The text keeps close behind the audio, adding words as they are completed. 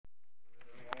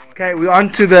Okay, we're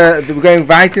on to we're going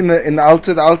right in the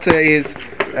altar. The altar is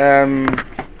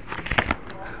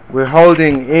we're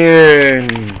holding in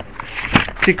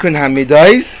Tikkun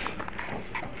Hamidais,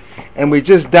 and we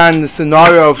just done the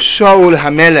scenario of Shaul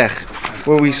Hamelech,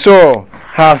 where we saw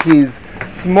how his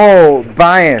small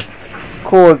bias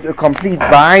caused a complete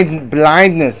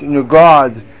blindness in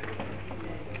regard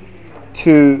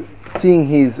to seeing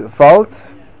his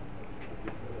faults.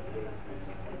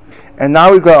 And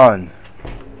now we go on.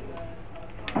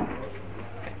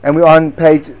 And we're on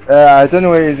page, I don't know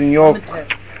where it is in your...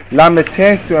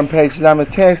 Lametes. We're on page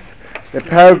Lametes, the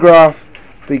paragraph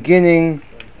beginning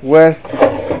with...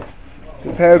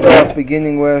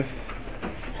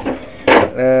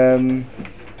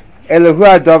 Elohu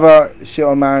Adavar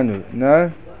She'omarnu.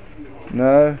 No?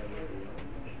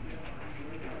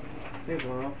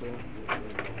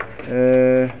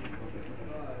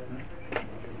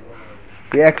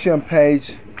 We're actually on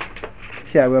page...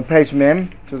 Yeah, we're on page Mem.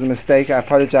 It was a mistake. I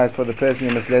apologize for the person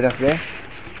who misled us there.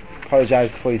 Apologize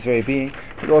for his very being,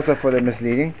 but also for the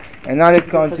misleading. And now let's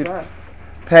go on to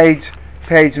page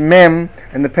Mem,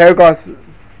 and the paragraph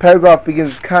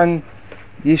begins Kan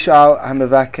Yishal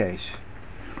Hamavakesh.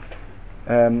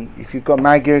 If you've got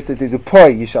Magir, it is a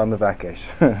Poi Yishal Hamavakesh.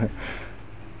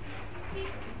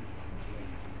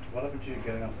 What happened to you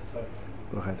getting off the phone?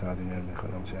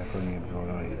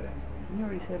 You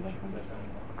already said that.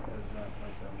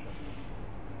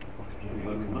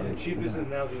 The cheapest is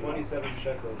now 27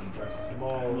 shekels for a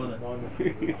small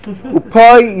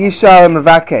Upoi Yishal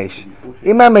Hamavakesh.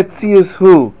 Ima Metzius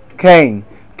Hu Kain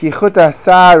Kichut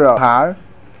Asara Har.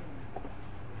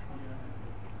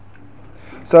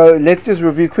 So let's just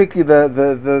review quickly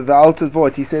the Altar's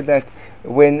vote. He said that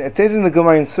when it says in the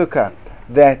Gemara in Sukkah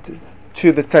that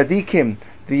to the tzaddikim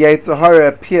the Yetzer Hara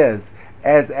appears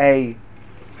as a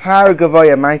Har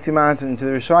Gavoya, mighty mountain, and to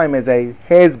the Rishonim as a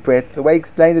hair's breadth, the way he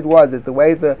explained it was that the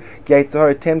way the Yetzer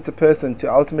Hara tempts a person to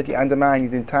ultimately undermine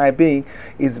his entire being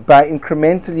is by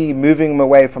incrementally moving him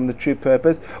away from the true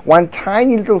purpose. One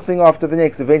tiny little thing after the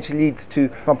next eventually leads to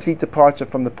complete departure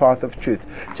from the path of truth.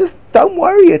 Just don't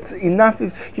worry, it's enough.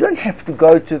 You don't have to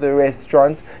go to the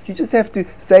restaurant. You just have to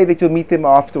say that you'll meet them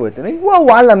afterwards. And then, well,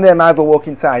 while I'm there, I might as well walk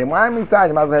inside. And while I'm inside,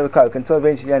 I might as well have a Coke until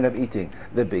eventually you end up eating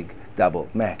the Big Double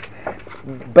Mac.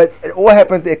 But it all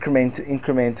happens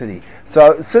incrementally.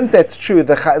 So since that's true,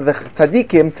 the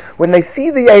tzaddikim, when they see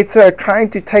the Yetzer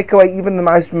trying to take away even the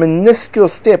most minuscule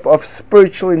step of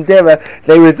spiritual endeavor,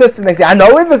 they resist and they say, I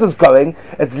know where this is going.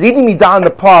 It's leading me down the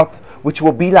path which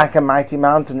will be like a mighty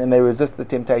mountain, and they resist the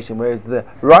temptation. Whereas the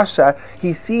Rasha,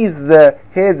 he sees the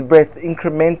hair's breadth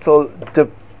incremental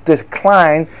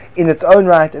decline in its own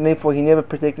right, and therefore he never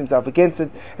protects himself against it,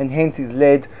 and hence he's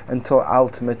led until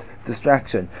ultimate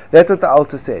distraction. That's what the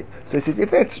Altar said. So he says,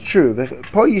 if that's true, if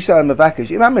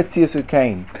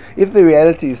the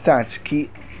reality is such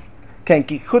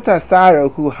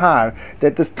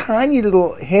that this tiny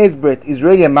little hair's breadth is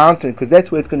really a mountain, because that's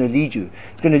where it's going to lead you.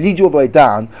 It's going to lead you all the way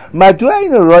down. Why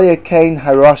can't the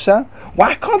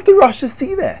Rasha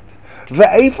see that?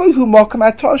 Where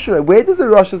does the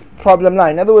Rasha's problem lie?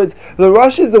 In other words, the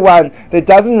Rasha is the one that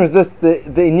doesn't resist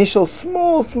the initial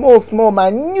small,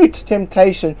 minute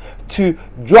temptation to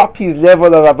drop his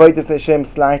level of Avodas Hashem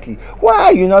slightly.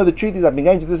 Why? The truth is, I've been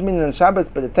going to this minyan on Shabbos,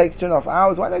 but it takes 2.5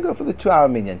 hours. Why don't I go for the 2-hour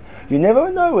minyan? You never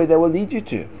know where they will lead you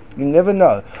to. You never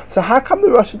know. So how come the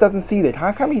Rasha doesn't see that?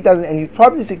 How come he doesn't? And he's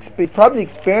probably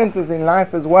experiences in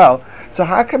life as well. So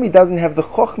how come he doesn't have the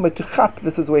chokhmah to chap?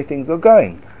 This is where things are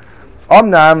going.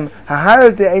 It's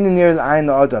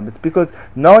because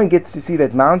no one gets to see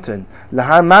that mountain.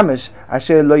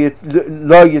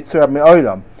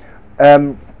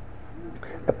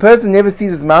 A person never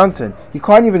sees this mountain. He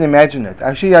can't even imagine it.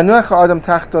 So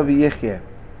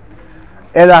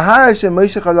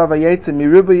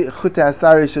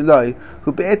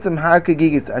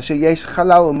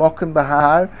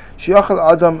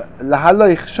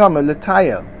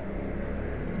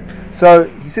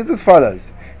he says as follows.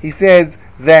 He says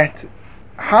that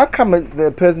how come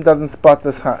the person doesn't spot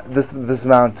this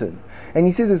mountain? And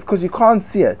he says it's because you can't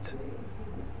see it.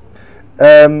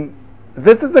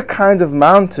 This is the kind of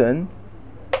mountain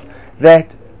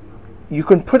that you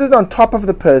can put it on top of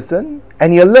the person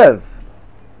and he'll live.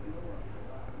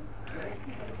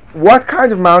 What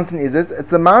kind of mountain is this?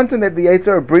 It's the mountain that the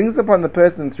Yetzer brings upon the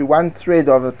person through one thread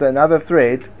of another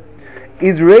thread.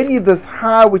 Is really this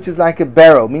har which is like a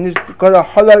barrel, meaning it's got a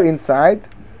hollow inside.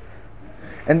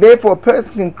 And therefore a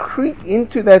person can creep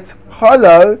into that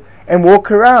hollow and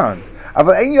walk around.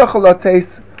 But he can't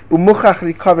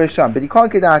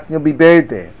get out and he'll be buried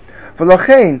there.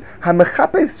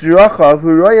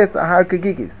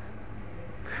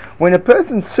 When a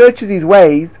person searches his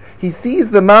ways, he sees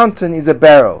the mountain is a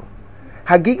barrel.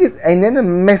 Hagigis einena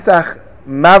mesach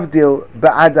mavdil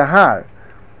ba'adahar.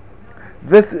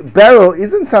 This barrel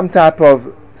isn't some type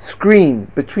of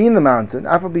screen between the mountain,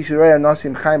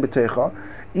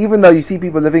 even though you see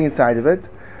people living inside of it.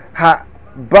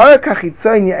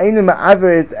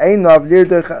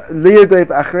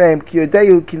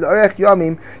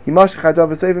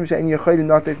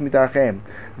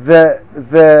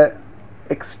 The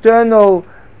external,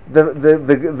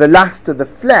 the luster, the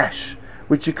flash,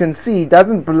 which you can see,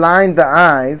 doesn't blind the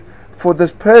eyes for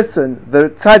this person, the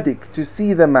tzaddik, to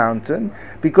see the mountain,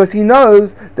 because he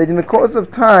knows that in the course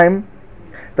of time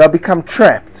they'll become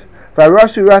trapped.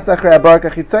 Whereas the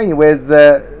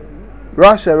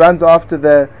Rasha runs after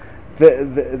the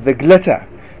glitter.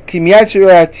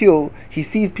 He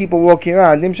sees people walking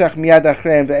around, and he doesn't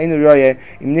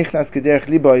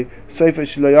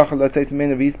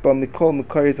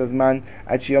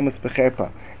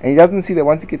see that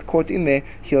once he gets caught in there,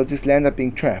 he'll just land up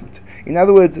being trapped. In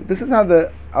other words, this is how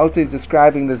the Alter is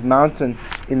describing this mountain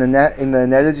in the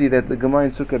analogy that the Gemara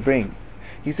in Sukkah brings.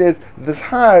 He says this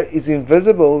har is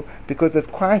invisible because it's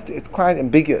quite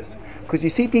ambiguous. Because you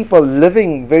see people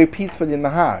living very peacefully in the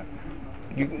har.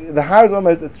 The har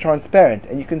is it's transparent,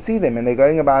 and you can see them, and they're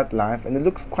going about life, and it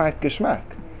looks quite geschmack.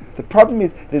 The problem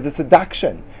is there's a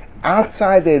seduction.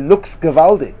 Outside there looks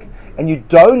gewaldig, and you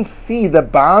don't see the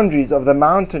boundaries of the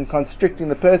mountain constricting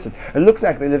the person. It looks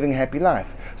like they're living a happy life.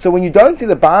 So when you don't see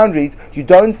the boundaries, you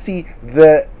don't see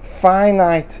the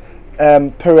finite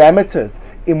parameters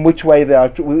in which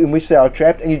they are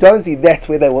trapped, and you don't see that's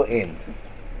where they will end.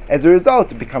 As a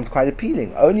result, it becomes quite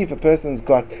appealing. Only if a person's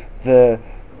got the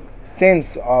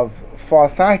sense of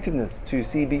far-sightedness to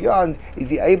see beyond is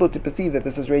he able to perceive that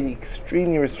this is really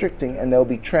extremely restricting, and they'll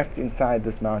be trapped inside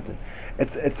this mountain.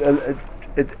 It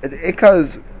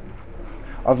echoes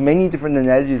of many different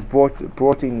analogies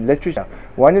brought in literature.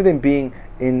 One of them being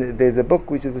there's a book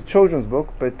which is a children's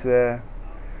book, but there's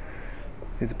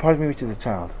a part of me which is a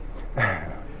child.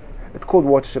 It's called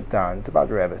Watership Down. It's about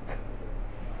rabbits.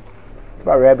 It's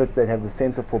about rabbits that have the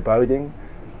sense of foreboding,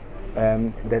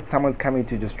 that someone's coming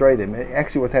to destroy them.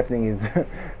 Actually, what's happening is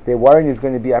their warren is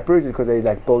going to be uprooted because they're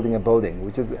like building a building,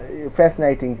 which is a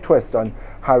fascinating twist on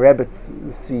how rabbits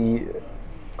see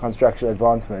construction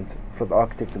advancement for the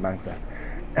architects amongst us.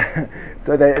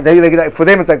 So they for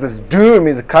them it's like this doom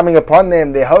is coming upon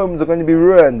them. Their homes are going to be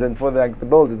ruined, and for the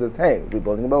builders it's, hey, we're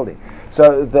building a building.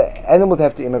 So the animals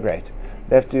have to immigrate.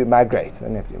 They have to migrate. They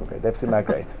don't have to immigrate. They have to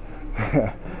migrate.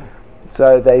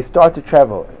 So they start to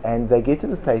travel, and they get to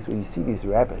this place where you see these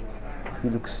rabbits who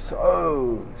look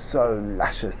so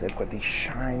luscious. They've got these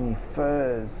shiny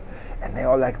furs, and they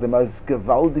are like the most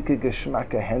gewaldige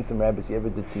geschmacke handsome rabbits you ever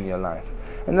did see in your life.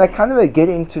 And they get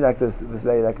into this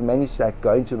they manage to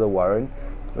go into the warren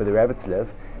where the rabbits live,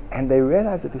 and they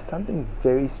realize that there's something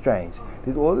very strange.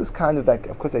 There's all this kind of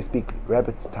of course they speak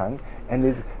rabbit's tongue, and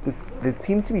there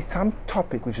seems to be some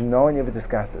topic which no one ever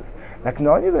discusses.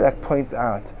 No one ever points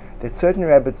out that certain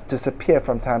rabbits disappear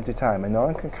from time to time, and no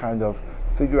one can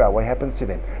figure out what happens to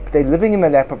them. But they're living in the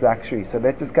lap of luxury, so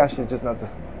that discussion is just not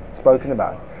spoken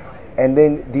about. And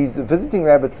then these visiting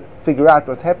rabbits figure out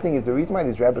what's happening is the reason why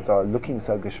these rabbits are looking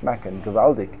so geschmack and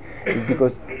gewaldig is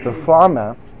because the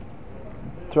farmer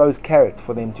throws carrots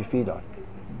for them to feed on,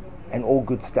 and all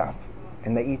good stuff,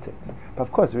 and they eat it. But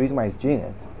of course the reason why he's doing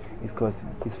it is because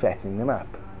he's fattening them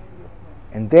up.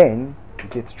 And then he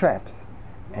sets traps,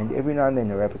 and every now and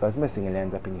then a rabbit goes missing and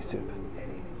lands up in your soup.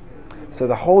 So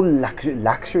the whole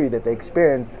luxury that they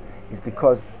experience is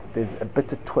because there's a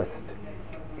bitter twist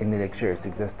in the luxurious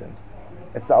existence.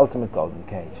 It's the ultimate golden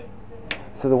cage.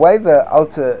 So the way the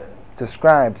Alter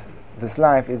describes this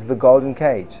life is the golden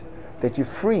cage, that you're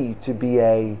free to be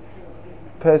a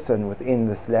person within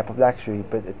this lap of luxury,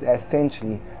 but it's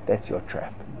essentially that's your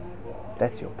trap,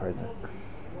 that's your prison,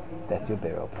 that's your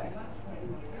burial place.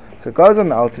 So it goes on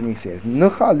the Alter and he says,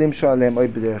 let's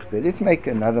make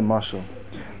another mashal.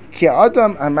 Ki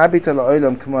adam amabit al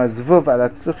olam k'mo azvuv al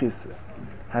atzluchis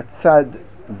hatzad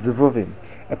zvuvim.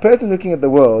 A person looking at the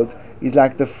world is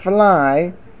like the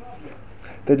fly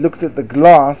that looks at the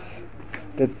glass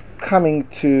that's coming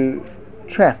to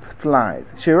trap flies.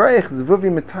 So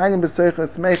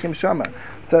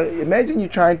imagine you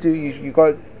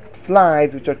got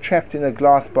flies which are trapped in a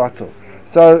glass bottle.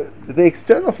 So the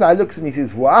external fly looks and he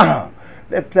says, wow,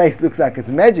 that place looks like it's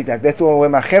magic, like that's where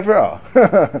my chevra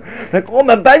are. Like all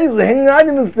my buddies are hanging out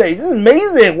in this place, this is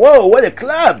amazing, whoa, what a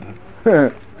club.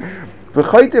 They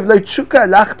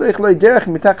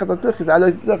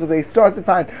start to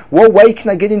find, what way can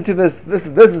I get into this? This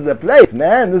is a place,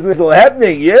 man. This is all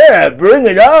happening. Yeah, bring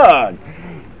it on.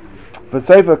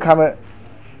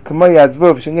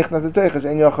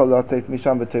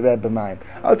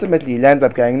 Ultimately, he lands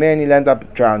up going there and he lands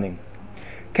up drowning.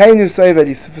 This is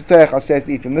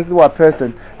why a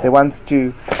person that wants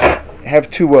to have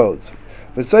two worlds.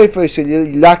 A person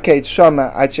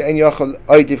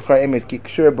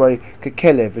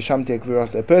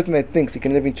that thinks he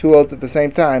can live in two worlds at the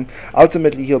same time,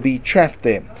 ultimately he'll be trapped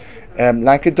there,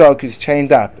 like a dog who's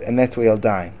chained up, and that's where he'll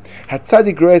die. The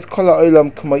tzaddik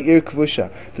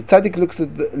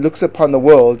looks upon the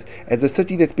world as a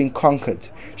city that's been conquered.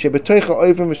 People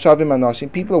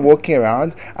are walking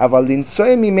around, but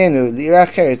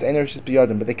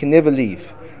they can never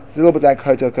leave. It's a little bit like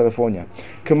Hotel California.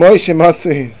 Sorry.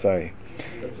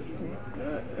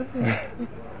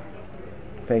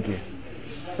 Thank you.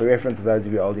 For reference of those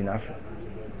of you old enough.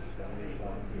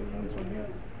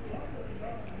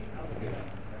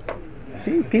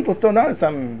 See, people still know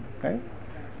some. Okay?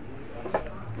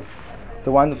 It's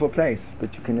a wonderful place,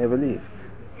 but you can never leave.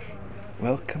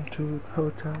 Welcome to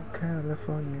Hotel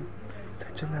California.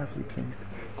 Such a lovely place.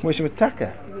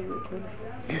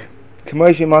 So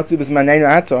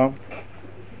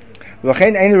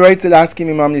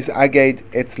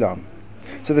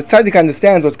the tzaddik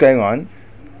understands what's going on,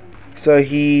 so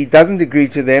he doesn't agree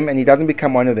to them and he doesn't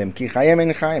become one of them,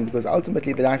 because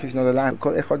ultimately the life is not a life,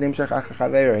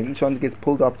 and each one gets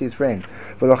pulled after his friend,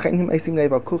 and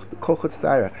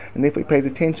therefore he pays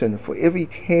attention for every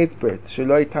hair's breadth,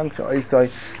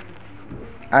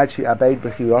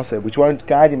 which won't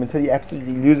guide him until he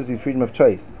absolutely loses his freedom of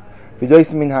choice.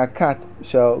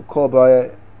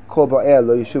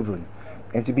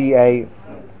 And to be a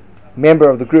member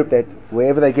of the group that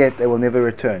wherever they get, they will never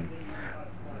return.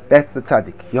 That's the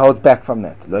tzaddik. He holds back from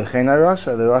that. The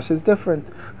Rosh is different.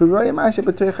 He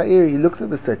looks at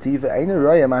the city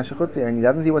and he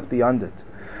doesn't see what's beyond it.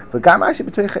 He doesn't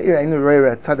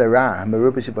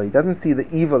see the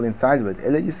evil inside of it.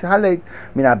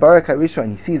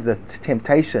 He sees the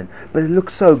temptation, but it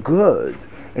looks so good.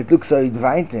 It looks so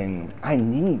inviting. I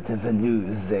need the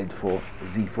new Z4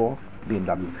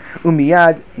 BMW.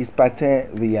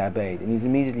 And he's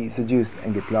immediately seduced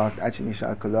and gets lost. And he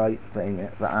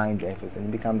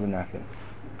becomes a nothing.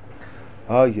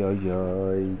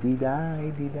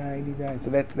 So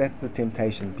that's the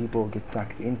temptation. People get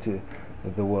sucked into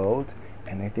the world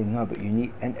and they think, no, but you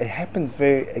need, and it happens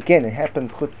it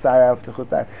happens chutzara after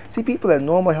chutzara. See, people are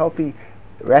normal, healthy,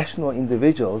 rational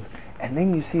individuals, and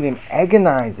then you see them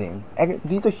agonizing.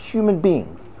 These are human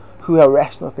beings who are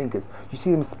rational thinkers. You see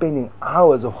them spending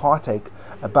hours of heartache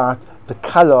about the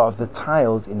color of the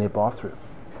tiles in their bathroom.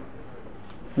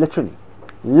 Literally,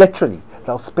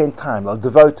 they'll spend time, they'll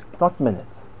devote not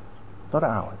minutes, not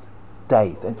hours,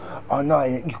 days, and oh no,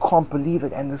 you can't believe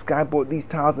it, and this guy bought these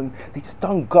tiles, and they just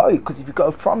don't go, because if you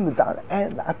go from the down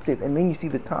and the upstairs, and then you see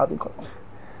the tiles, and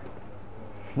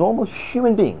normal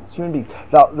human beings,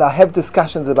 they'll have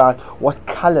discussions about what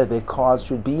color their cars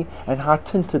should be and how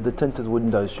tinted the tinted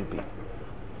windows should be.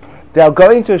 They'll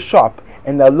go into a shop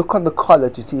and they'll look on the collar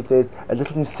to see if there's a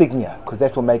little insignia, because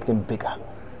that will make them bigger.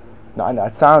 Now I know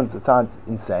it sounds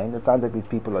insane, it sounds like these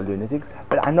people are lunatics,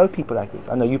 but I know people like this.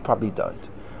 I know you probably don't.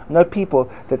 I know people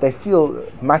that they feel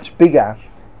much bigger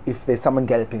if there's someone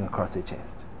galloping across their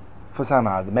chest. For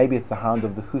somehow, maybe it's the hound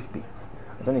of the hoofbeats.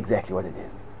 I don't know exactly what it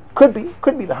is. Could be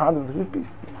the sound of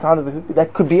the hoofbeats.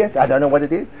 That could be it. I don't know what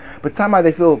it is. But somehow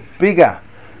they feel bigger.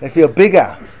 They feel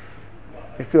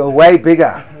way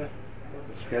bigger.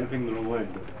 Galloping the wrong way.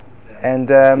 And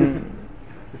there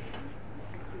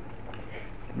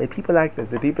are people like this.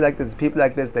 People like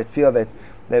this that feel that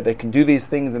they can do these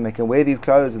things and they can wear these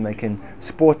clothes and they can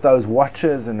sport those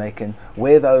watches and they can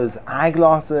wear those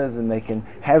eyeglasses and they can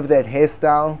have that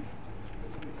hairstyle.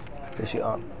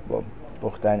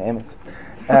 Buchdein Emetz.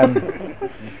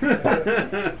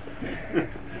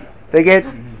 They get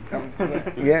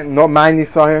not my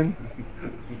Nisayon,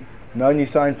 no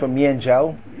Nisayon for me and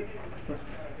gel,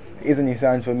 is a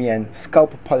Nisayon for me and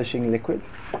scalp polishing liquid.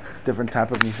 It's a different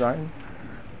type of Nisayon.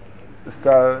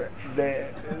 So they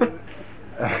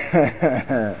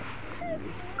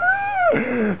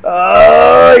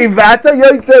Ivata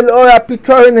Yoitzel or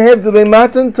Apitorin Hev the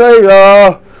Matan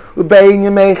Torah.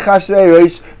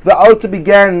 The altar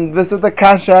began, this was the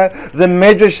Kasha. The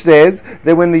Medrash says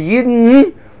that when the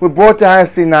Yidden were brought to Har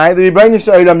Sinai, the Rebbeinu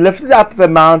Shalom lifted up the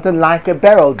mountain like a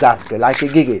barrel dafka, like a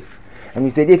gigis. And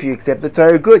he said, if you accept the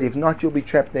Torah, good. If not, you'll be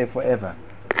trapped there forever.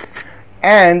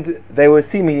 And they were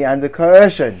seemingly under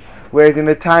coercion. Whereas in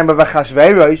the time of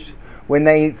Achashverosh, when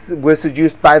they were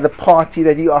seduced by the party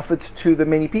that he offered to the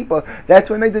many people. That's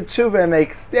when they did tshuva and they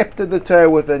accepted the Torah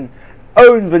with an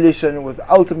own volition, with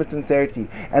ultimate sincerity.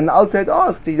 And the Alter had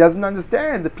asked, he doesn't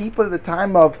understand. The people at the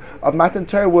time of Matan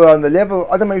Torah were on the level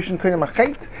of Adam Rishon Kohen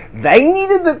Machet. They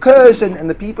needed the coercion, and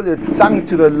the people who had sunk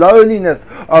to the lowliness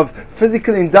of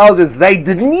physical indulgence, they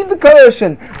didn't need the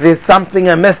coercion. There's something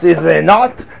amiss, is there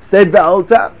not? Said the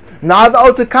Alter. Now the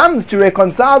Alter comes to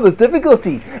reconcile this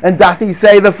difficulty, and doth he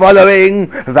say the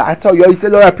following: I have to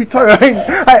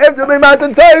be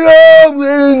Matan Torah.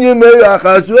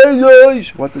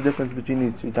 What's the difference between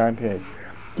these two time periods?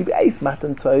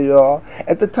 Matan Torah.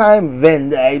 At the time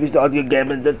when the Eibush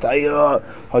gave the Torah,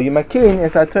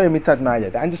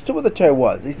 they understood what the Torah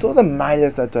was. They saw the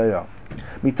Mailas of Torah.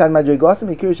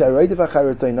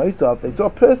 They saw a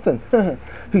person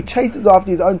who chases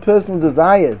after his own personal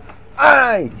desires.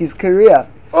 His career,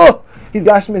 his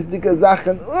Gashmis Dika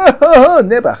Zachen,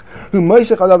 Nebach, who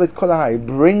Moshe Chalav Kolahai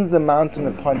brings the mountain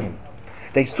upon him.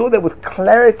 They saw that with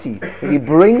clarity, that he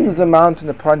brings the mountain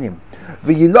upon him.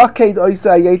 And he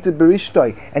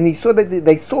saw that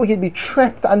they saw he'd be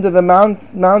trapped under the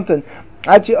mountain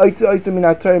until it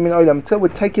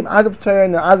would take him out of Torah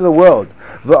and out of the world.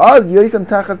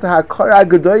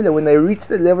 When they reached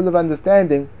the level of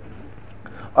understanding,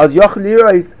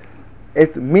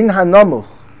 it's min hanamuch.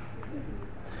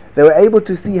 They were able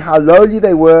to see how lowly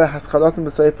they were, how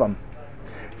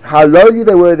lowly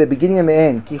they were at the beginning and the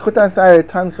end.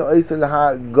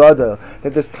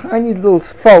 That this tiny little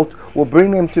fault will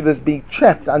bring them to this being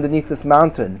trapped underneath this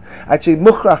mountain until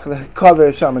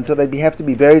they'd have to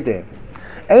be buried there.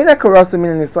 They had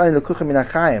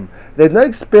no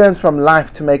experience from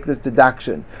life to make this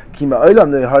deduction. They never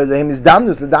had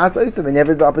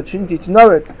the opportunity to know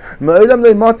it. They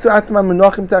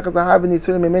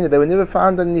were never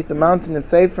found underneath the mountain and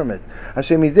saved from it.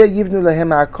 So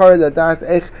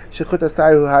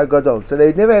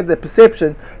they never had the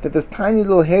perception that this tiny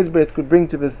little hair's breadth could bring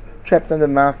to this trapped under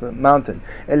the mountain.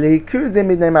 They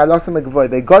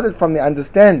got it from the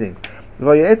understanding. And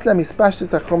it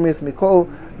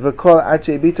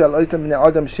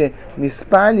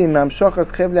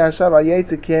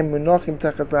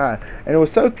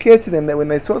was so clear to them that when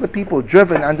they saw the people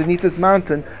driven underneath this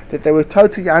mountain, that they were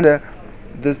totally under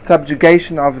the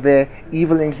subjugation of their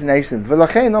evil inclinations. So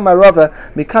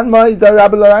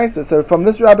from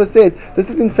this Rabbah said,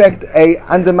 this is in fact a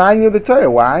undermining of the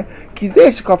Torah. Why?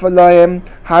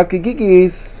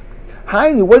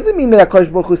 Hainu, what does it mean that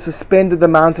HaKadosh Baruch Hu suspended the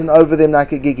mountain over them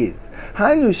like a gigis?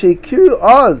 Hainu, shekiru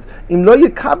oz, im lo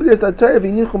yekabel es ha-Torah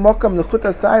v'inichu mokam l'chut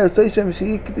asayir, so yishem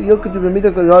yilkutu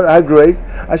b'midas ha-grois,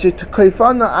 asher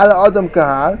tukoifana ala adam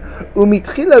kahar,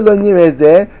 umitchila lo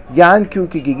nirezeh, yan kiu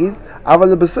kigigis,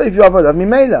 aval b'soif yovad av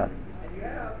mimela.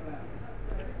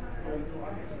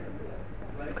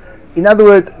 In other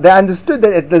words, they understood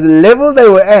that at the level they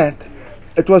were at,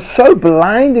 it was so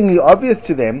blindingly obvious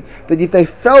to them that if they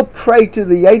fell prey to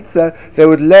the Yetzer, they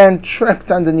would land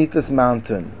trapped underneath this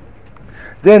mountain.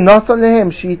 This led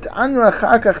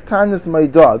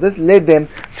them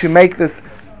to make this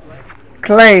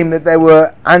claim that they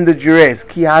were under duress.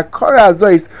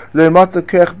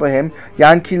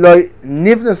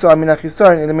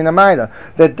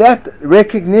 That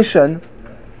recognition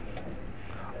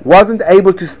wasn't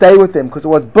able to stay with them because it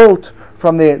was built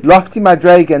from their lofty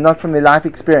madrega and not from their life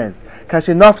experience.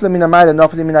 In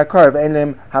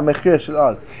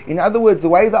other words, the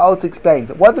way the Alter explains,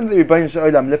 it wasn't that the Rebbeinu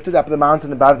Shalom lifted up the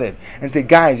mountain above them and said,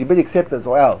 guys, you better accept this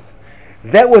or else.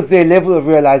 That was their level of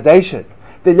realization.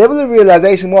 The level of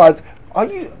realization was, are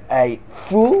you a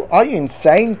fool? Are you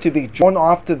insane to be drawn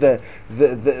after the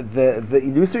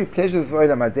illusory pleasures of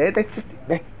Olam Hazeh?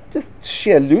 That's just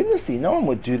sheer lunacy. No one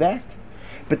would do that.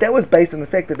 But that was based on the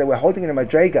fact that they were holding in a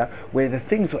madrega where the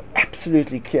things were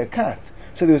absolutely clear cut.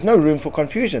 So there was no room for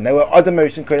confusion. They were Adam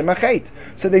Rishon Kohen Machet.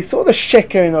 So they saw the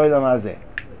sheker in Olam Hazeh.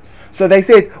 So they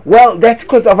said, well, that's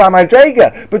because of our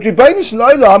madrega. But Rebbeinu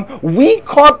Shalom, we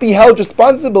can't be held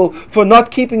responsible for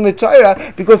not keeping the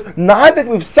Torah, because now that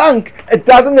we've sunk, it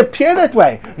doesn't appear that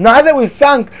way. Now that we've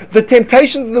sunk, the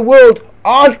temptations of the world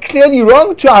aren't clearly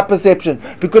wrong to our perception,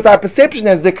 because our perception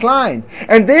has declined.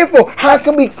 And therefore, how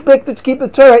can we expect to keep the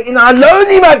Torah in our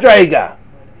lowly madrega?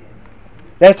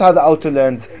 That's how the Alter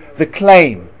learns the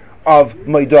claim of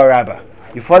Moedor Rabbah.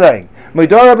 You following?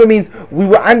 Moedor Rabbah means we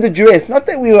were under duress. Not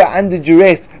that we were under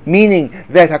duress, meaning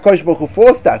that HaKadosh Baruch Hu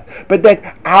forced us, but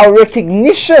that our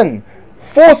recognition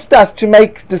forced us to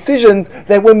make decisions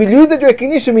that when we lose that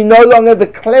recognition, we no longer have the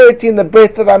clarity and the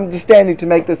breadth of understanding to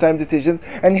make those same decisions,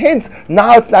 and hence,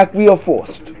 now it's like we are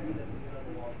forced.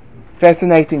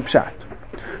 Fascinating pshat.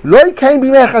 Loi came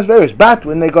b'mei Achashverosh, but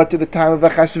when they got to the time of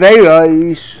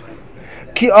Achashverosh,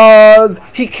 Ki oz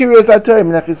he curious Torah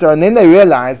minach Yisrael, and then they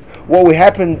realized what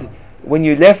happened when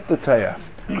you left the Torah,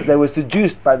 because they were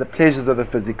seduced by the pleasures of the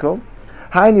physical.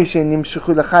 They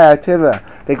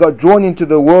got drawn into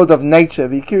the world of nature.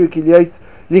 They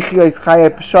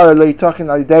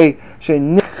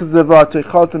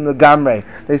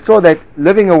saw that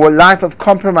living a life of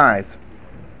compromise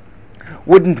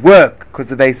wouldn't work, because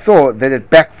they saw that it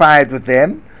backfired with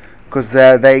them, because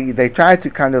they tried to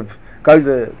kind of go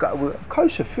to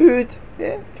kosher food.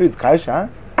 Yeah, food's kosher,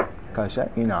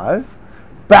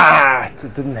 but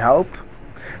it didn't help.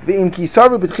 ואם כי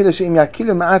סורו בתחילה שהם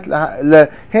יקילו מעט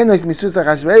להנוס מסוס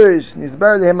אחשוורוש,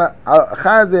 נסבר להם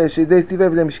אחר זה שזה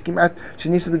סיבב להם שכמעט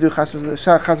שנשתבדו חס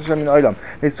ושלום מן העולם.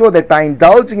 They saw that by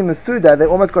indulging in the Suda, they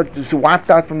almost got just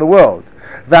wiped out from the world.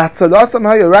 והצלוסם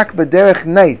היו רק בדרך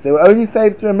נס. They were only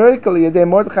saved through a miracle. ידי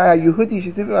מרדכי היהודי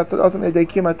שסיבב הצלוסם ידי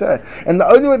קיום התורה. And the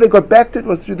only way they got back to it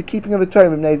was through the keeping of the Torah.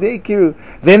 מפני זה הכירו.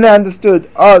 Then they understood,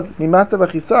 אז ממצב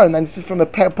החיסרון, and understood from the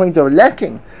point of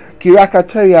lacking,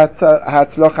 that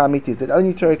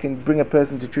only Torah can bring a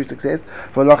person to true success.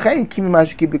 That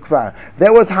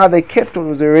was how they kept what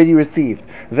was already received.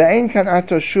 And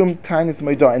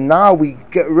now we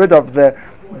get rid of the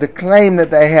claim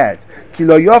that they had. Because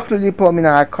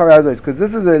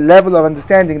this is a level of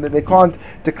understanding that they can't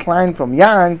decline from.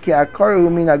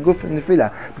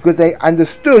 Because they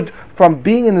understood from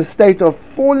being in a state of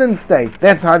fallen state.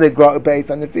 That's how they grow based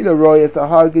on the They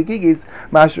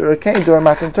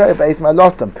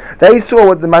saw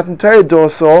what the Matan Torah door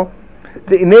saw.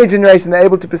 In their generation, they're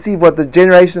able to perceive what the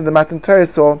generation of the Matan Torah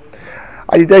saw.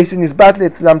 In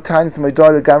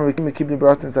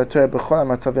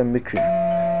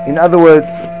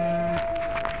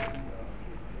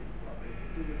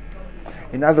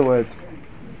other words,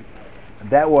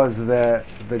 that was the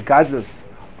gadlus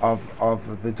of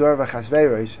the Dor of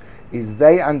Achashverosh, is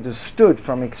they understood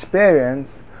from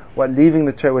experience what leaving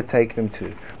the Torah would take them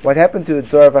to. What happened to the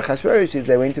Dor of Achashverosh is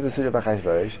they went to the Suda of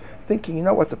Achashverosh thinking,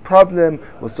 what's the problem?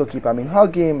 We'll still keep Amin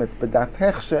Hagim, it's Badas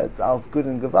Hechsher, it's alles good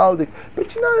and Gavaldik, but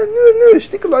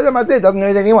Shtik Alolam Hazeh doesn't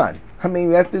hurt anyone.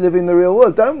 We have to live in the real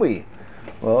world, don't we?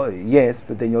 Well, yes,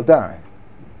 but then you'll die.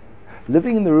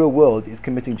 Living in the real world is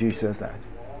committing Jewish suicide.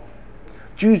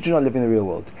 Jews do not live in the real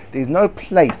world. There is no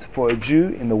place for a Jew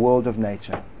in the world of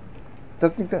nature. It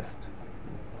doesn't exist.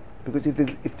 Because if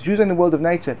the Jews are in the world of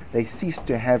nature, they cease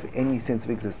to have any sense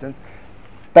of existence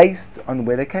based on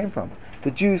where they came from. The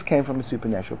Jews came from a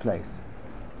supernatural place.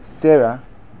 Sarah,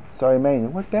 Mena,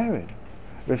 was barren.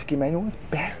 Rivki Mena was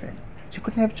barren. She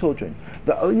couldn't have children.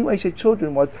 The only way she had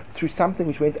children was through something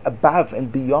which went above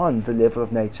and beyond the level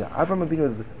of nature. Avraham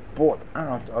Avinu was brought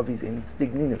out of his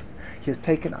instigninus. He was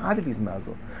taken out of his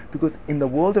muzzle. Because in the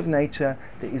world of nature,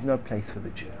 there is no place for the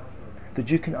Jew. The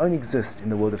Jew can only exist in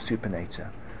the world of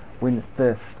supernature, when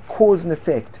the cause and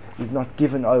effect is not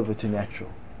given over to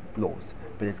natural laws,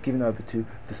 but it's given over to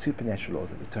the supernatural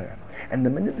laws of the Torah. And the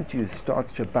minute the Jew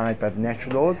starts to abide by the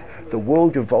natural laws, the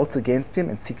world revolts against him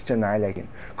and seeks to annihilate him.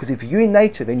 Because if you're in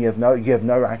nature, then you have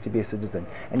no right to be a citizen.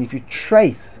 And if you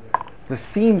trace the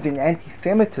themes in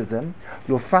anti-Semitism,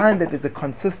 you'll find that there's a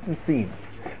consistent theme.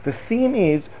 The theme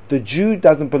is the Jew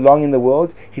doesn't belong in the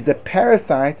world. He's a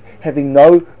parasite having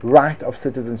no right of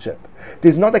citizenship.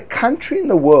 There's not a country in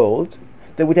the world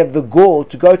that would have the gall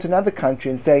to go to another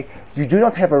country and say, you do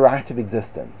not have a right of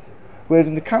existence. Whereas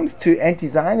when it comes to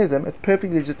anti-Zionism, it's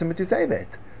perfectly legitimate to say that.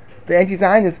 The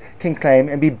anti-Zionists can claim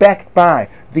and be backed by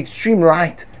the extreme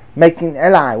right making an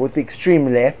ally with the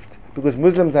extreme left, because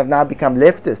Muslims have now become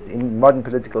leftist in modern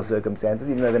political circumstances,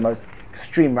 even though they're most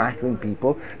extreme right-wing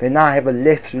people. They now have a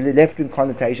left-wing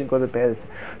connotation because of Paris.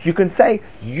 You can say,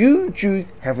 you Jews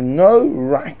have no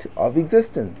right of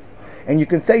existence. And you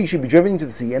can say you should be driven into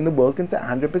the sea, and the world can say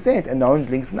 100%, and no one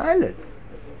blinks an eyelid.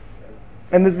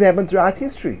 And this has happened throughout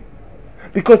history.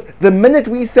 Because the minute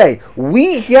we say,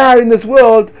 we here in this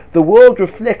world, the world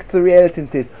reflects the reality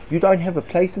and says, you don't have a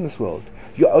place in this world.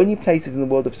 Your only place is in the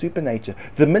world of supernature.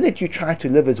 The minute you try to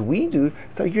live as we do,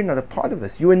 so you're not a part of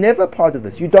this. You were never a part of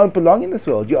this. You don't belong in this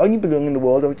world. You only belong in the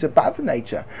world which is above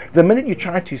nature. The minute you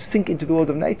try to sink into the world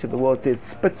of nature, the world says,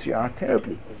 spits you out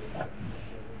terribly.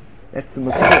 That's the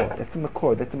makor. That's the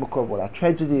makor. That's the makor of what our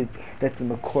tragedy is. That's the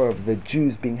makor of the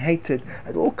Jews being hated.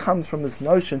 It all comes from this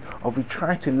notion of we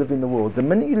try to live in the world. The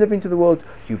minute you live into the world,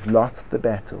 you've lost the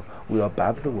battle. We are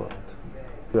above the world.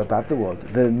 We're above the world.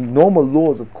 The normal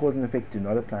laws of cause and effect do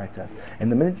not apply to us. And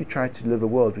the minute you try to live a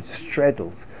world which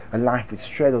straddles, a life which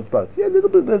straddles both, a little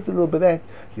bit of this, a little bit of that,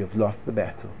 you've lost the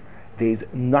battle. There is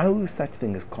no such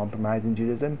thing as compromise in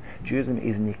Judaism. Judaism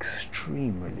is an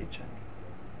extreme religion.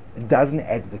 It doesn't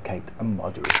advocate a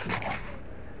moderate half.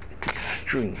 It's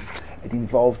extreme. It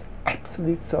involves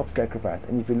absolute self-sacrifice.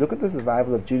 And if you look at the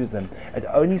survival of Judaism, it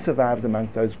only survives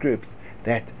amongst those groups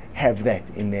that have that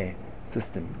in their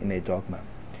system, in their dogma.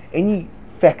 Any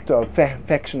factor or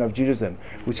faction of Judaism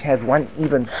which has one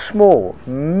even small,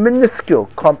 minuscule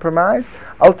compromise,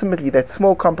 ultimately that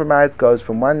small compromise goes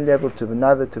from one level to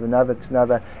another, to another, to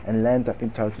another, and lands up in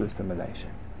total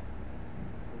assimilation.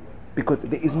 Because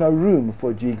there is no room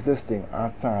for a Jew existing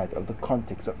outside of the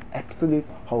context of absolute,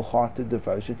 wholehearted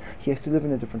devotion. He has to live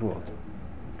in a different world.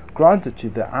 Granted, to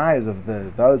the eyes of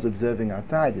those observing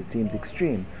outside, it seems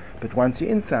extreme, but once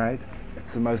you're inside,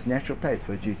 it's the most natural place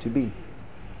for a Jew to be.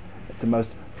 It's the most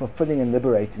fulfilling and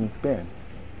liberating experience.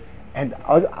 And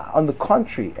on the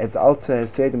contrary, as Alta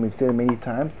has said, and we've said it many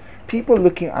times, people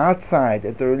looking outside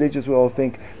at the religious world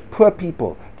think, poor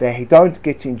people, they don't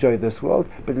get to enjoy this world,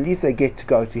 but at least they get to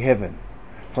go to heaven.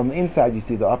 From the inside you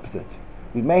see the opposite.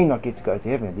 We may not get to go to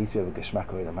heaven, at least we have a geschmack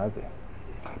olam hazeh.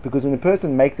 Because when a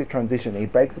person makes a transition, he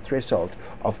breaks the threshold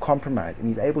of compromise, and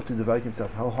he's able to devote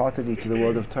himself wholeheartedly to the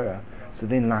world of Torah, so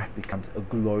then life becomes a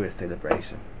glorious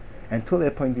celebration. Until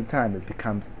that point in time, it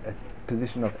becomes a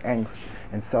position of angst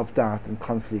and self-doubt and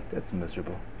conflict. That's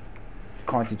miserable. You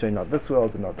can't enjoy not this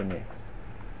world and not the next.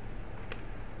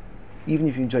 Even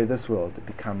if you enjoy this world, it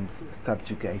becomes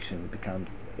subjugation, it becomes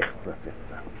ichsa.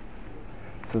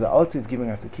 So the Alter is giving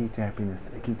us a key to happiness,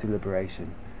 a key to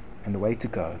liberation, and the way to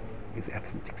go is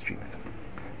absolute extremism.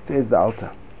 Says the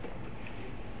Alter.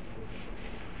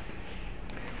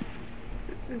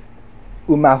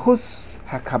 Umahus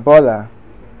HaKabbalah,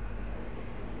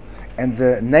 and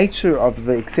the nature of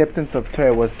the acceptance of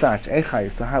Torah was such.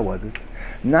 So how was it?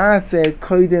 Naaseh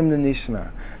koidem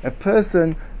lenishma. A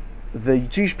person, the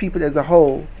Jewish people as a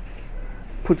whole,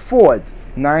 put forward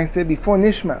Naaseh before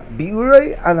Nishma.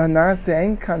 Biurei al Naaseh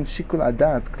ein kan shikul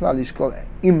adas klal ishkol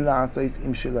im la'asos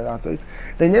im shel la'asos.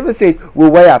 They never said, we'll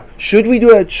weigh up. Should we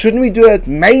do it? Shouldn't we do it?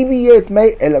 Maybe yes,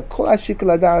 may. Ela kol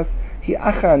shikul adas.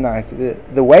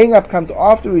 The weighing up comes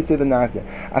after we say the Naaseh.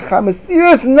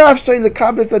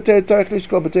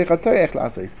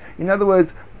 In other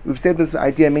words, we've said this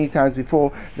idea many times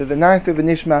before, that the Naaseh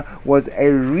v'nishma was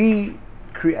a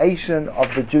recreation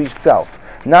of the Jewish self.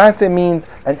 Naaseh means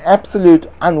an absolute,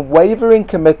 unwavering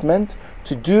commitment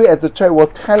to do as the Torah will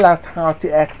tell us how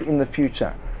to act in the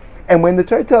future. And when the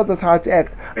Torah tells us how to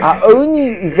act, our only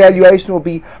evaluation will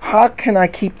be, how can I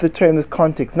keep the Torah in this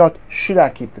context? Not, should I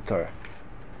keep the Torah?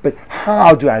 But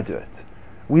how do I do it?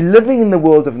 We're living in the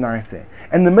world of Naaseh.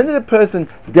 And the minute a person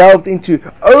delves into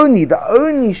the only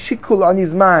shikul on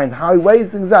his mind, how he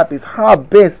weighs things up, is how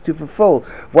best to fulfill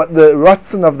what the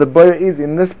ratzon of the Borah is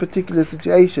in this particular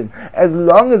situation. As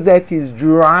long as that's his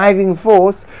driving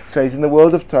force, so he's in the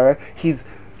world of Torah, his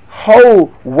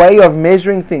whole way of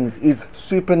measuring things is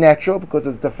supernatural because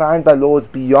it's defined by laws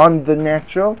beyond the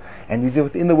natural, and he's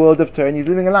within the world of Torah, and he's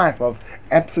living a life of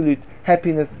absolute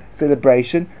happiness,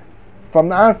 celebration. From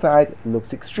the outside, it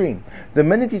looks extreme. The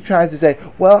minute he tries to say,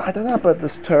 well, I don't know about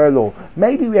this Torah law,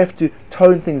 maybe we have to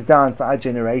tone things down for our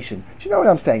generation. Do you know what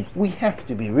I'm saying? We have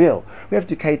to be real. We have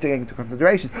to take into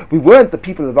consideration. We weren't the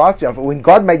people of Austria. When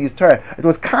God made his Torah, it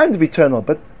was kind of eternal,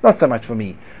 but not so much for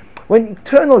me. When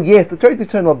eternal, yes, the Torah is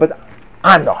eternal, but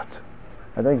I'm not.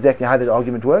 I don't know exactly how that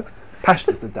argument works.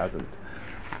 Pashtus, it doesn't.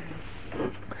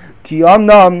 Ki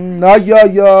omnam na ya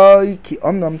ki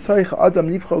omnam tzarich adam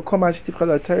livchor kol ma shetivcha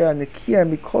l'Torah nekiya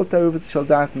mikol taruvos shel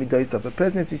das midosav. A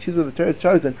person has to choose what the Torah is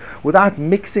chosen without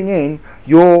mixing in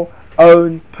your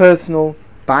own personal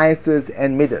biases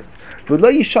and midas. V'lo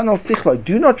yishan al sichlo.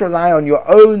 Do not rely on your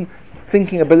own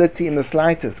thinking ability in the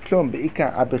slightest. Klum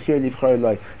beika abechir livchor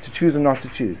eloi. To choose or not to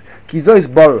choose. Ki zo is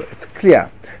borrow. It's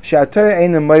clear. The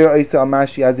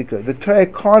Torah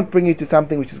can't bring you to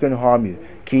something which is going to harm you.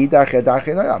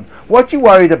 What you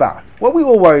worried about? What we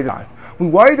all worried about? We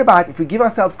worried about if we give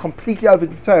ourselves completely over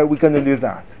to the Torah, we're going to lose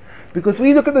out. Because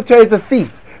we look at the Torah as a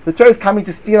thief. The Torah is coming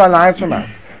to steal our lives from us.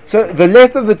 So the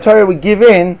less of the Torah we give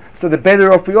in, so the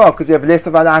better off we are, because we have less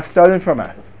of our life stolen from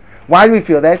us. Why do we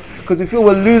feel that? Because we feel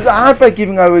we'll lose out by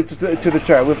giving over to the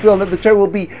Torah. We feel that the Torah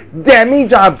will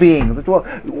damage our beings. That, well,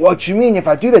 what do you mean if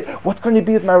I do that? What's going to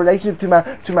be with my relationship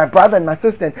to my brother and my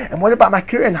sister? And what about my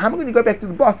career? And how am I going to go back to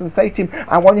the boss and say to him,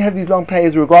 I want to have these long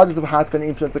payers regardless of how it's going to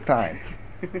influence the clients?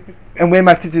 And wear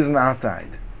my titties on the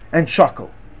outside. And shackle.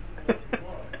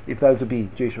 If those would be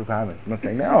Jewish requirements. I'm not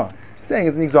saying no. Just saying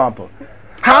as an example.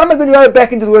 How am I going to go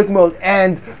back into the working world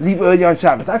and leave early on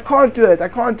Shabbos? I can't do it. I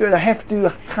have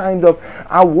to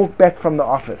I'll walk back from the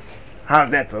office.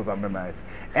 How's that for a compromise?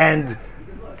 And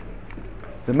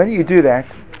the minute you do that,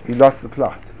 you lost the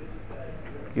plot.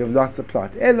 you have lost the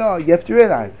plot. Elo, you have to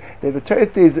realize that the Torah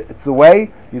says it's the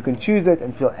way, you can choose it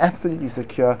and feel absolutely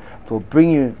secure. It will bring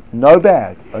you no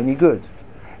bad, only good.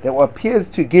 That what appears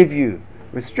to give you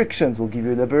restrictions will give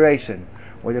you liberation.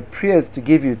 What appears to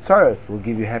give you Torah will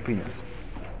give you happiness.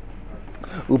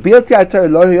 Without the Torah,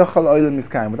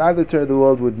 the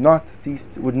world would not exist.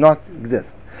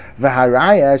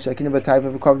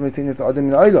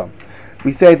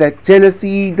 We say that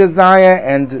jealousy, desire,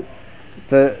 and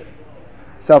the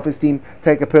self-esteem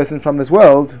take a person from this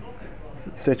world.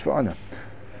 Search for honor,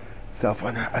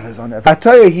 self-honor, others' honor.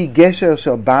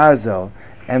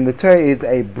 And the Torah is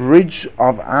a bridge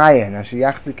of iron,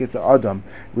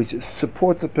 which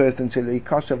supports a person that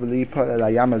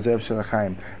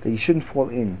he shouldn't fall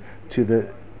into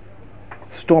the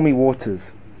stormy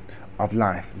waters of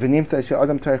life. You have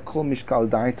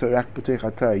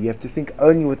to think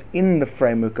only within the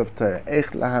framework of Torah.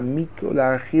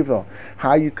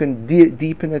 How you can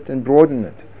deepen it and broaden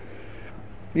it.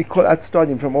 We call out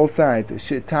studying from all sides, so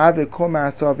that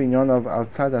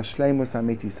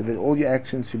all your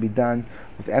actions should be done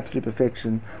with absolute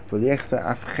perfection,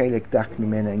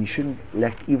 and you shouldn't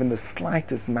lack even the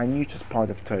slightest, minutest part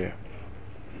of Torah.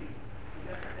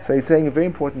 So he's saying a very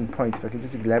important point, if I can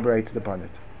just elaborate upon it.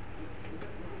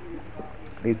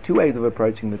 There's two ways of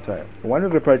approaching the Torah. One way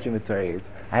of approaching the Torah is,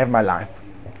 I have my life,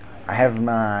 I have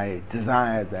my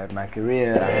desires, I have my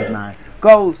career, I have my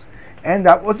goals, and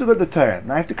I've also got the Torah.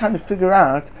 And I have to kind of figure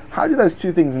out, how do those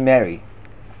two things marry?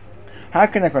 How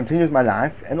can I continue with my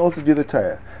life and also do the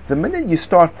Torah? The minute you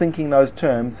start thinking those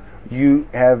terms, you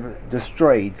have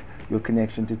destroyed your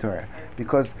connection to Torah.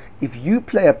 Because if you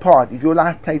play a part, if your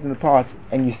life plays in the part,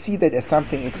 and you see that as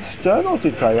something external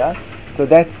to Torah, so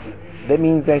that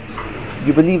means that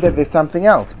you believe that there's something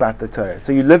else but the Torah.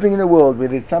 So you're living in a world where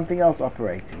there's something else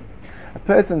operating. A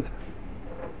person's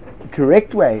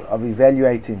correct way of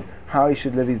evaluating how he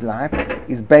should live his life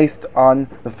is based on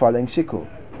the following shikul.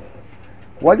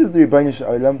 What does the Rebbeinu Shel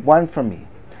Olam want from me?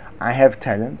 I have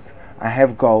talents, I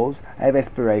have goals, I have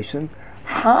aspirations.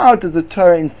 How does the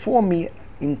Torah inform me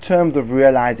in terms of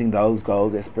realizing those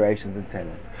goals, aspirations, and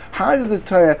talents? How does the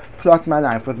Torah plot my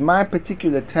life with my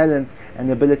particular talents and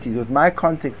abilities, with my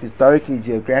context historically,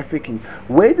 geographically?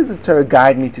 Where does the Torah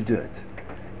guide me to do it?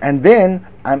 And then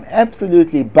I'm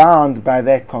absolutely bound by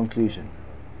that conclusion.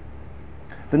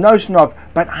 The notion of,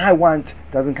 but I want,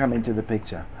 doesn't come into the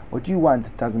picture. What you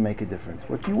want doesn't make a difference.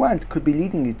 What you want could be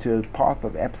leading you to a path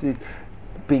of absolute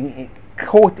being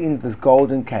caught in this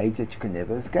golden cage that you can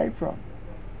never escape from.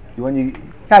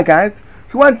 Hey guys,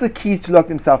 who wants the keys to lock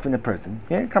himself in a prison?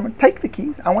 Yeah, come on, take the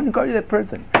keys. I want to go to that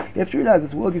prison. You have to realize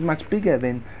this world is much bigger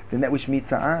than that which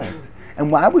meets our eyes. And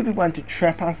why would we want to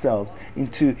trap ourselves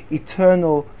into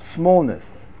eternal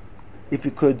smallness if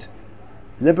we could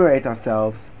liberate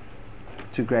ourselves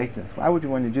to greatness? Why would we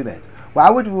want to do that? Why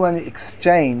would we want to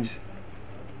exchange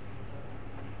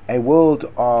a world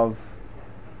of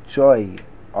joy,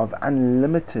 of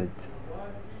unlimited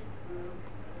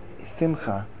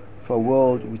simcha, for a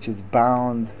world which is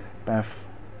bound by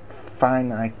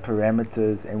finite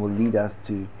parameters and will lead us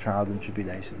to trials and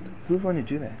tribulations? Who would want to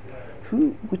do that?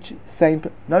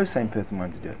 No sane person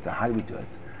wants to do it. So how do we do it?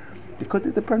 Because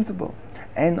it's a principle.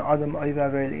 Because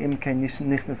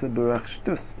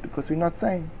we're not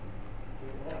sane.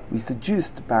 We're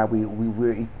seduced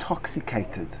we're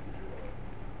intoxicated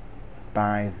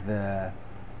by the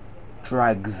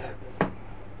drugs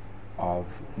of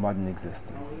modern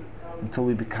existence until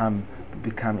we become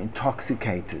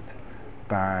intoxicated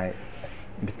by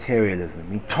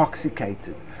materialism,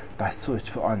 intoxicated by search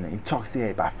for honor,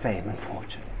 intoxicated by fame and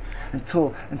fortune,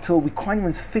 until we can't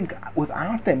even think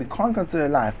without them. We can't consider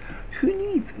life. Do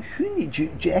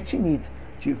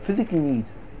you physically need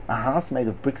a house made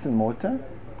of bricks and mortar?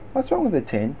 What's wrong with a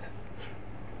tent?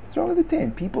 What's wrong with a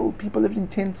tent? People lived in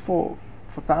tents for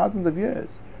thousands of years.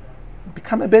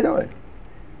 Become a Bedouin.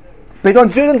 But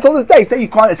don't do it until this day. Say you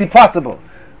can't, it's impossible.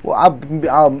 Well,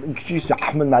 I'll introduce you to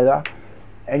Ahmed Mallah,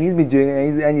 and he's been doing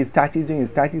it, and his tati's doing it,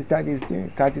 his tati's doing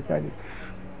it, it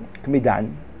can be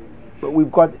done. But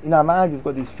we've got, in our mind, we've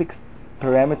got these fixed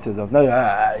parameters of, no,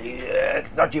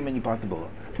 it's not humanly possible.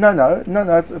 No,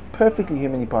 it's perfectly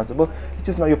humanly possible. It's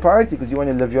just not your priority because you want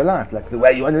to live your life like the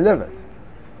way you want to live it.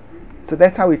 So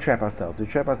that's how we trap ourselves. We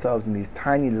trap ourselves in these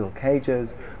tiny little cages,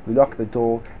 we lock the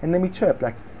door, and then we chirp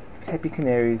like happy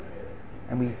canaries,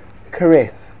 and we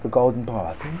caress the golden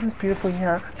path. Isn't this beautiful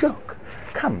here? Look,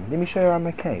 come, let me show you around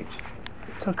my cage.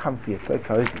 It's so comfy, it's so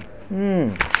cozy.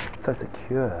 So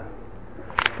secure.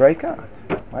 Break out.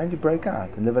 Why don't you break out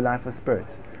and live a life of spirit?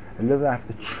 And live a life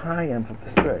of the triumph of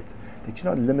the spirit. That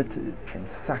you're not limited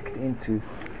and sucked into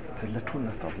the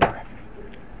littleness of life.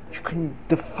 You can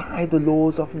defy the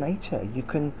laws of nature. You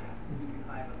can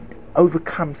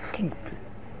overcome sleep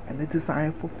and the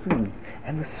desire for food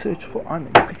and the search for honor.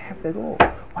 You can have that all.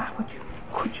 Why would you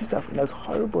put yourself in those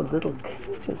horrible little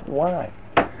cages? Why?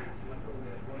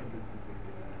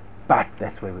 But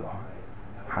that's where we are.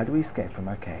 How do we escape from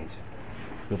our cage?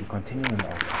 We'll be continuing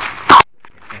on.